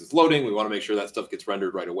because it's loading, we want to make sure that stuff gets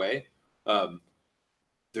rendered right away.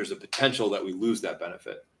 There's a potential that we lose that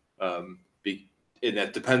benefit, and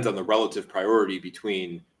that depends on the relative priority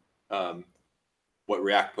between what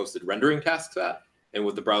React posted rendering tasks at and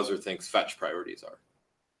what the browser thinks fetch priorities are.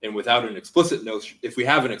 And without an explicit notion, if we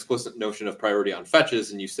have an explicit notion of priority on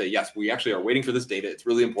fetches and you say, yes, we actually are waiting for this data, it's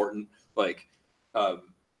really important, like,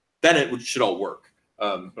 then it should all work.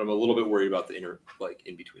 But I'm a little bit worried about the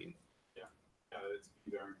in between. Yeah, it's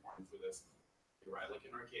very important for this. You're right. Like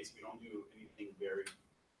in our case, we don't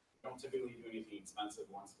typically do anything expensive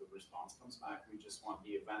once the response comes back. We just want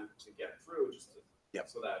the event to get through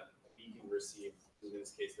so that we can receive, in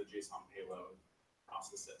this case, the JSON payload,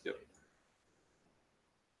 process it later.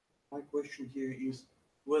 My question here is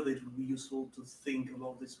whether it would be useful to think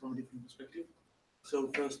about this from a different perspective. So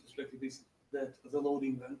first perspective is that the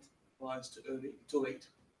loading event applies too late.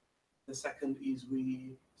 The second is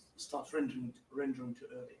we start rendering too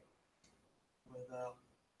early, whether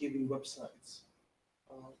giving websites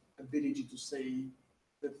ability to say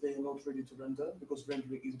that they are not ready to render because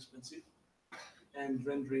rendering is expensive, and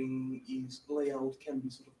layout can be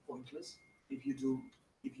sort of pointless if you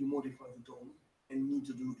modify the DOM and need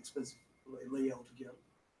to do expensive layout again.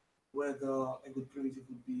 Whether a good primitive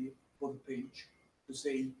would be for the page to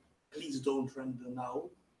say, please don't render now.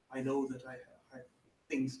 I know that I have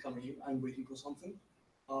things coming in. I'm waiting for something.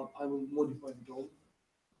 I will modify the DOM,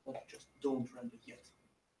 but just don't render yet.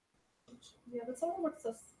 Yeah, that's sort of what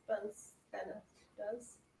suspense kind of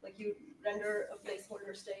does. Like you render a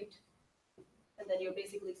placeholder state, and then you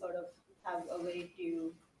basically sort of have a way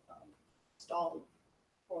to stall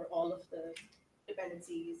for all of the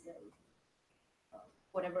dependencies and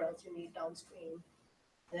whatever else you need downstream.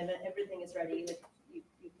 And then when everything is ready, like you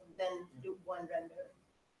can then do one render.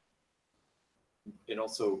 And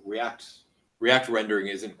also React rendering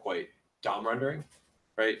isn't quite DOM rendering,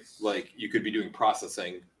 right? Like you could be doing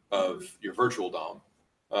processing of your virtual DOM,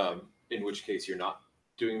 in which case you're not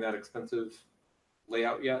doing that expensive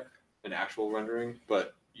layout yet, an actual rendering,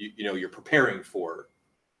 but you're preparing for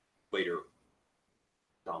later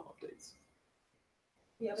DOM updates.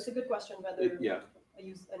 Yeah, it's a good question whether an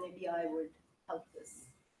API would help this.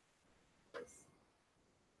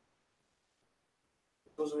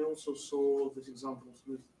 because I also saw these examples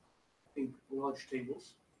with, I think, large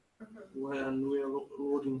tables. When we are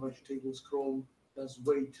loading large tables, Chrome does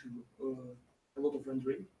way too a lot of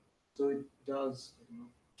rendering. So it does, I don't know,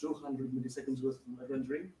 200 milliseconds worth of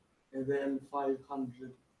rendering, and then 5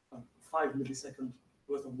 milliseconds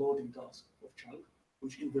worth of loading task of chunk,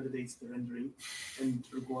 which invalidates the rendering and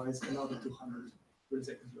requires another 200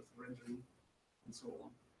 milliseconds worth of rendering, and so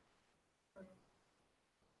on.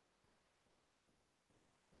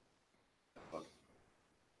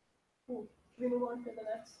 Cool. Should we move on to the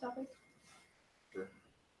next topic? Sure.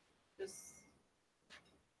 Just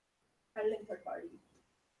handling third party.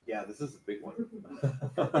 Yeah, this is a big one.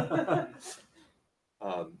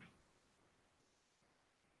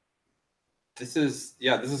 This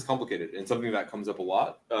is complicated and something that comes up a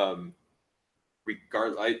lot.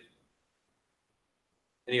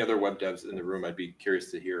 Any other web devs in the room, I'd be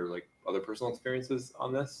curious to hear like other personal experiences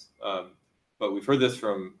on this. But we've heard this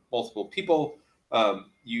from multiple people.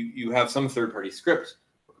 You have some third-party script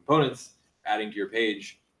or components adding to your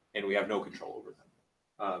page, and we have no control over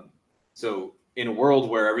them. So in a world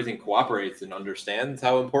where everything cooperates and understands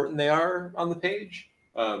how important they are on the page,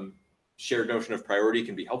 shared notion of priority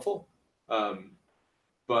can be helpful.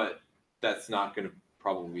 But that's not going to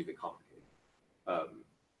probably be the common case.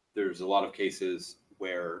 There's a lot of cases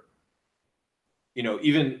where,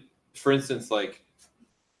 even for instance, like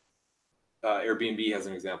Airbnb has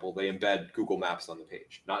an example. They embed Google Maps on the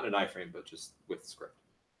page, not in an iframe, but just with script.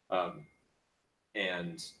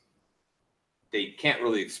 And they can't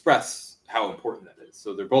really express how important that is.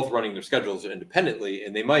 So they're both running their schedules independently,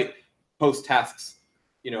 and they might post tasks,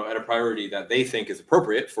 at a priority that they think is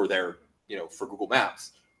appropriate for their, for Google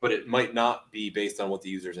Maps, but it might not be based on what the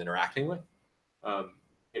user is interacting with.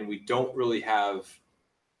 And we don't really have,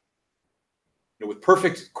 with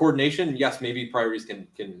perfect coordination, yes, maybe priorities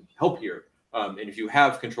can help here. And if you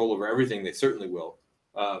have control over everything, they certainly will.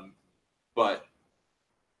 But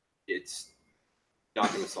it's not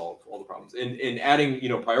going to solve all the problems. In adding,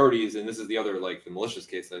 priorities, and this is the other, like the malicious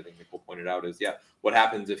case that I think Nicole pointed out is, what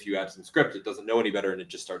happens if you add some script, it doesn't know any better and it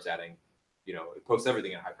just starts adding, it posts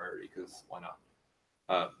everything at high priority because why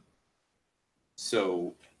not?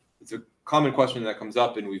 So it's a common question that comes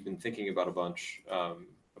up, and we've been thinking about a bunch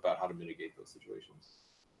about how to mitigate those situations.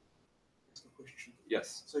 That's the question.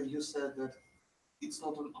 Yes. So you said that it's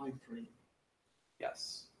not an iframe.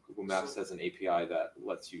 Yes. Google Maps has an API that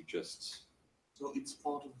lets you just. So it's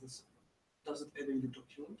part of this. Does it add in the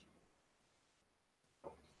document?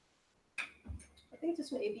 I think it's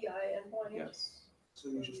just an API endpoint. Yes. So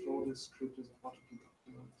you just load this script as a part of the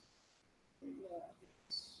document.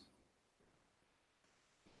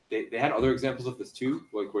 They had other examples of this too,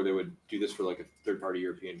 like where they would do this for like a third-party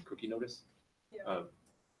European cookie notice. Yeah.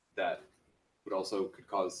 That would also could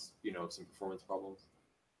cause some performance problems.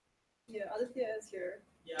 Yeah, Aditya is here.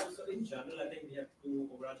 Yeah, so in general, I think we have two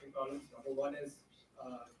overarching problems. Number one is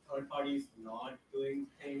third parties not doing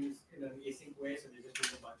things in an async way, so they just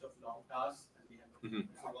do a bunch of long tasks, and we have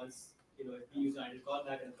so once if we use idle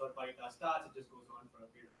callback and the third party task starts, it just goes on for a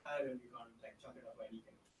period of time, and we can't like chunk it up or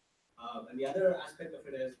anything. And the other aspect of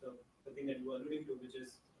it is the thing that you were alluding to, which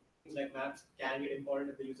is things like maps can get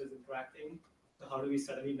important if the user is interacting. So how do we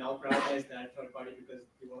suddenly now prioritize that third party because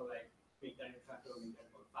we want to like make that interactive and get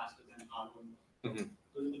more faster than our own.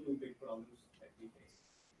 Those are the two big problems that we face.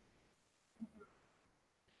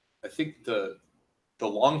 I think the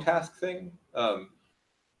long task thing,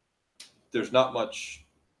 there's not much,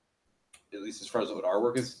 at least as far as what our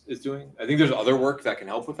work is doing. I think there's other work that can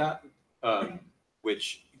help with that,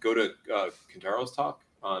 which go to Kintaro's talk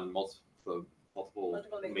on multiple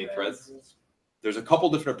main threads. There's a couple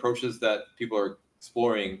different approaches that people are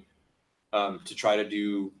exploring to try to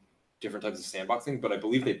do different types of sandboxing, but I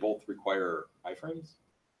believe they both require iframes.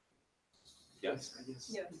 Yes. I guess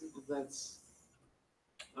Yes. that's.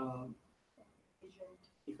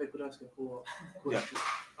 If I could ask a follow-up question,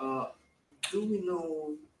 do we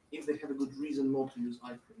know if they have a good reason not to use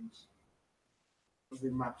iframes? The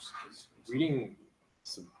maps. Reading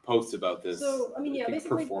some posts about this. So, I mean, yeah,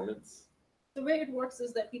 basically, performance. the way it works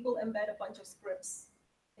is that people embed a bunch of scripts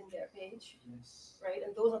in their page, Yes. right?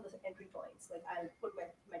 And those are the entry points. Like I'll put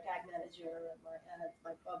my tag manager and my ads,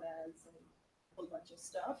 my pub ads, and a whole bunch of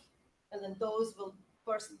stuff. And then those will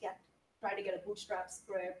first try to get a bootstrap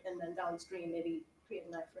script, and then downstream maybe create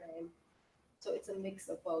an iframe. So it's a mix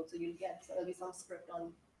of both. So there'll be some script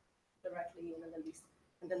on directly, and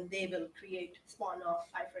then they will spawn off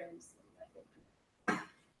iframes.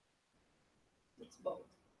 It's both.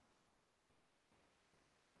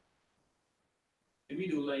 Can we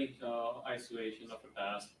do like isolation of a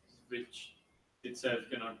task which itself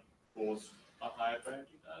cannot post a higher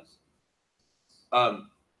priority task?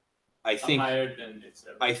 I think Higher than it's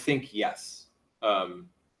ever. I think yes.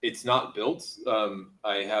 It's not built.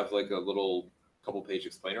 I have like a little couple page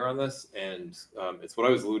explainer on this, and it's what I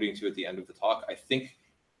was alluding to at the end of the talk. I think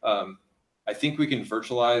we can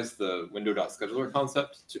virtualize the window.scheduler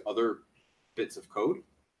concept to other bits of code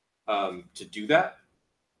to do that.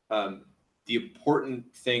 The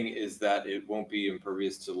important thing is that it won't be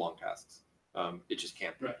impervious to long tasks. It just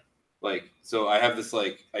can't be. Right. Like, so I have this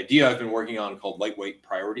like idea I've been working on called lightweight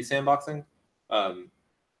priority sandboxing.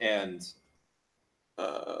 And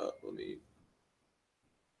let me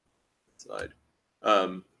slide.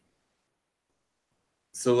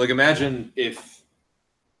 So like imagine if,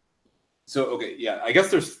 so, okay, yeah, I guess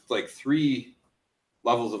there's like 3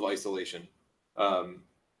 levels of isolation.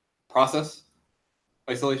 Process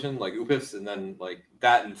isolation, like UPIFs, and then like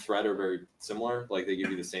that and thread are very similar. Like they give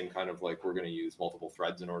you the same kind of like, we're going to use multiple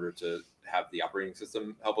threads in order to have the operating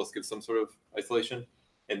system help us give some sort of isolation.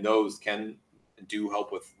 And those do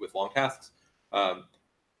help with long tasks.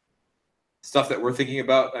 Stuff that we're thinking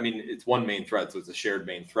about, I mean, it's one main thread, so it's a shared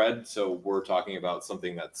main thread. So we're talking about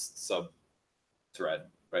something that's sub thread,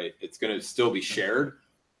 right? It's going to still be shared,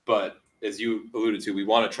 but as you alluded to, we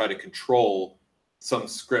want to try to control some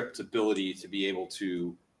script ability to be able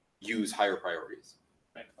to use higher priorities.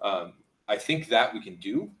 Right. I think that we can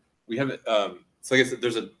do. We have it. So like I said,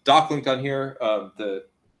 there's a doc linked on here. The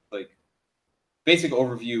like basic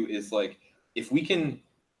overview is like if we can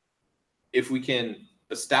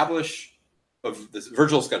establish of this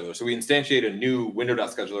virtual scheduler. So we instantiate a new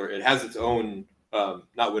window.scheduler. It has its own,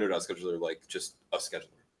 not window.scheduler, like just a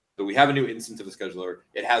scheduler. So we have a new instance of a scheduler.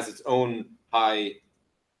 It has its own high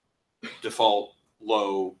default,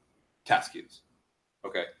 low task queues.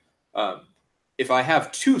 Okay. If I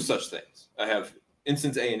have 2 such things, I have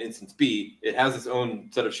instance A and instance B, it has its own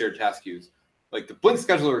set of shared task queues. Like the Blink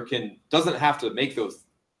scheduler doesn't have to make those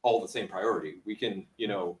all the same priority. We can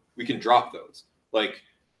drop those. Like,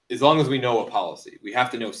 as long as we know a policy, we have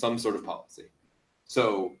to know some sort of policy.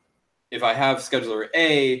 So if I have scheduler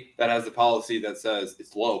A that has a policy that says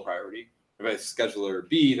it's low priority, if I have scheduler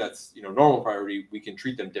B that's normal priority, we can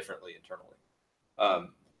treat them differently internally.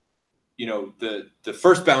 The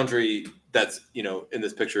first boundary that's in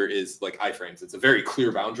this picture is like iframes. It's a very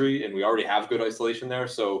clear boundary, and we already have good isolation there.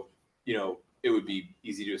 So it would be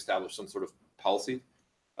easy to establish some sort of policy.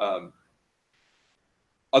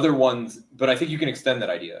 Other ones, but I think you can extend that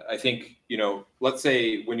idea. I think, let's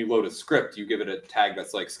say when you load a script, you give it a tag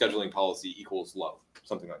that's like scheduling policy equals low,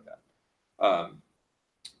 something like that.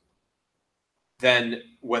 Then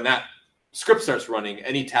when that script starts running,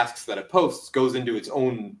 any tasks that it posts goes into its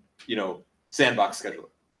own, sandbox scheduler.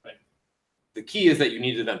 Right. The key is that you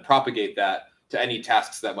need to then propagate that to any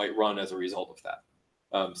tasks that might run as a result of that.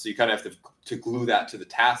 So you kind of have to glue that to the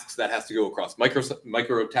tasks. That has to go across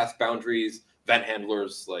micro task boundaries, event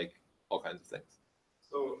handlers, like all kinds of things.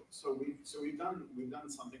 So we've done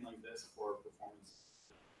something like this for performance.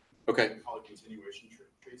 Okay. We call it continuation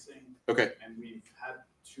tracing. Okay. And we've had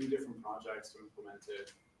 2 different projects to implement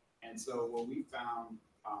it. And so what we found,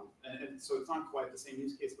 and so it's not quite the same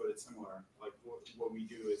use case, but it's similar. Like what we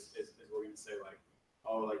do is we're going to say like,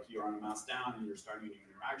 oh, like you're on a mouse down and you're starting a new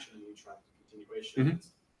interaction and you track the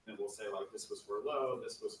continuations. And we'll say like this was for a load,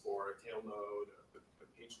 this was for a tail load, a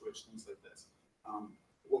page switch, things like this.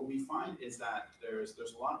 What we find is that there's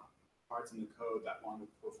a lot of parts in the code that want to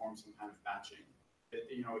perform some kind of batching.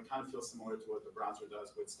 It kind of feels similar to what the browser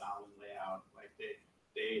does with style and layout. Like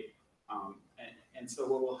and so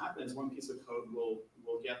what will happen is one piece of code will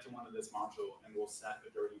get to one of this module and we'll set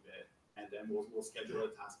a dirty bit, and then we'll schedule a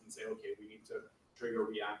task and say, okay, we need to trigger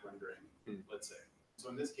React rendering, let's say. So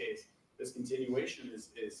in this case, this continuation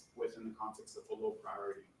is within the context of a low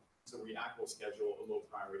priority. So React will schedule a low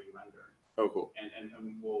priority render. Oh, cool. And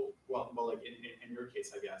we'll like in your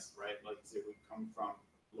case, I guess, right? Like say we come from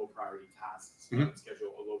low priority tasks,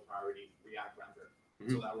 schedule a low priority React render.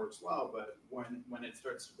 So that works well, but when it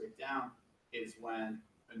starts to break down is when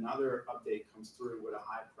another update comes through with a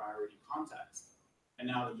high priority context. And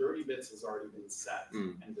now the dirty bits has already been set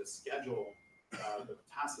and the schedule, the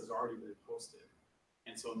task has already been posted.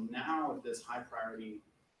 And so now this high priority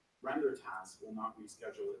render task will not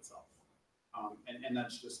reschedule itself. And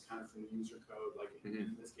that's just kind of from the user code. Like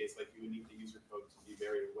in this case, like you would need the user code to be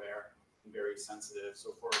very aware and very sensitive.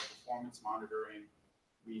 So for performance monitoring,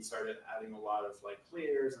 we started adding a lot of like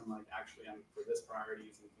clears and like actually for this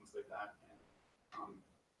priorities and things like that. And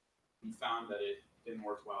we found that it didn't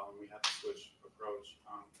work well and we had to switch approach.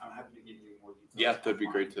 I'm happy to give you more details. Yeah, that'd be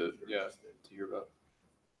great to hear about.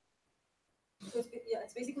 So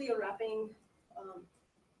it's basically a wrapping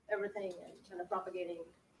everything and kind of propagating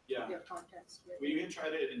Yeah. your context. Really. We even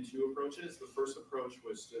tried it in two approaches. The first approach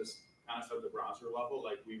was just kind of at the browser level,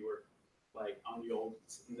 like we were like on the old,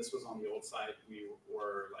 and this was on the old site, we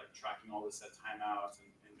were like tracking all the set timeouts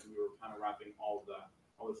and we were kind of wrapping all the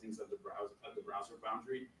things at the browser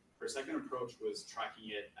boundary. Our second approach was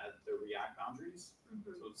tracking it at the React boundaries.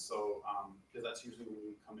 So because that's usually when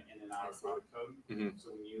you come in and out of product code.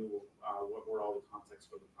 So we knew what were all the contexts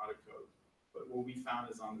for the product code. But what we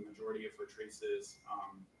found is on the majority of our traces,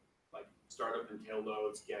 like startup and tail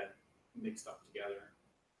loads get mixed up together.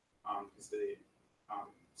 Because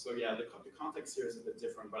so yeah, the context here is a bit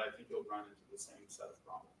different, but I think you'll run into the same set of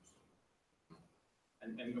problems.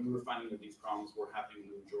 And we were finding that these problems were happening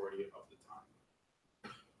the majority of the time.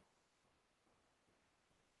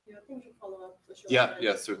 Yeah, I think we should follow up for sure.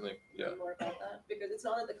 Yeah, certainly. Yeah. More about that, because it's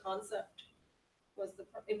not that the concept was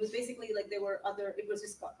it was basically like it was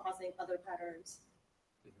just causing other patterns,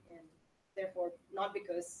 and therefore not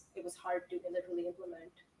because it was hard to literally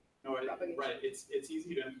implement. No, right. It's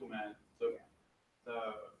easy to implement.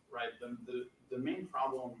 The main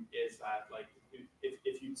problem is that like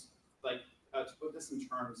if you like to put this in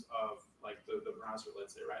terms of like the browser,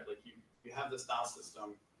 let's say, right? Like you have the style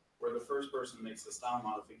system where the first person makes a style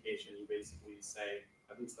modification. You basically say,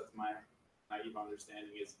 at least that's my naive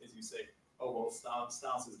understanding, is you say, oh well,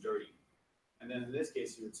 styles is dirty, and then in this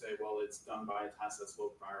case you would say, well, it's done by a task that's low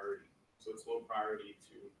priority, so it's low priority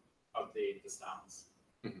to update the styles.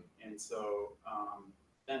 And so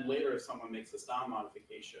then later, if someone makes a style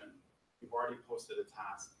modification, you've already posted a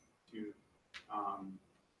task to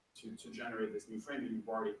generate this new frame, and you've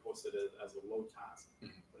already posted it as a low task.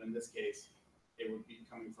 But in this case, it would be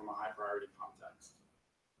coming from a high priority context.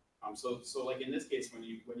 So like in this case, when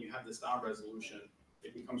you have the style resolution,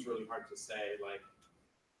 it becomes really hard to say like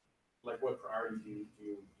what priority do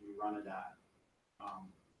you run it at,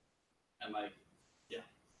 and like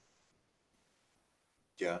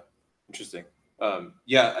yeah, interesting.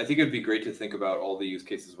 Yeah, I think it'd be great to think about all the use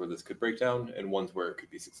cases where this could break down and ones where it could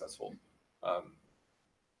be successful. We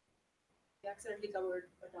accidentally covered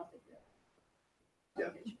a topic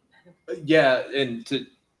there. Yeah, and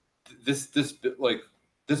this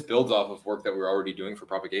builds off of work that we're already doing for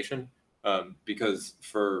propagation. Because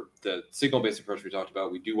for the signal-based approach we talked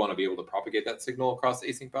about, we do want to be able to propagate that signal across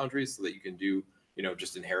async boundaries so that you can do,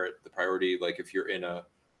 just inherit the priority. Like if you're in a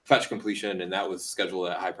fetch completion and that was scheduled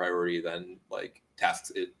at high priority, then like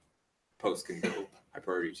tasks post can go high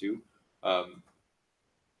priority too.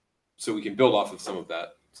 So we can build off of some of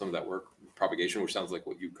that work, propagation, which sounds like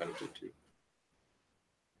what you kind of did too.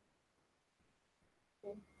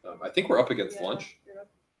 I think we're up against lunch.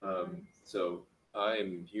 So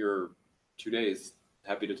I'm here 2 days.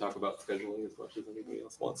 Happy to talk about scheduling as much as anybody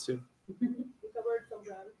else wants to. We covered some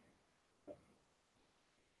ground.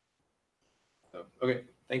 Okay,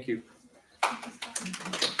 thank you.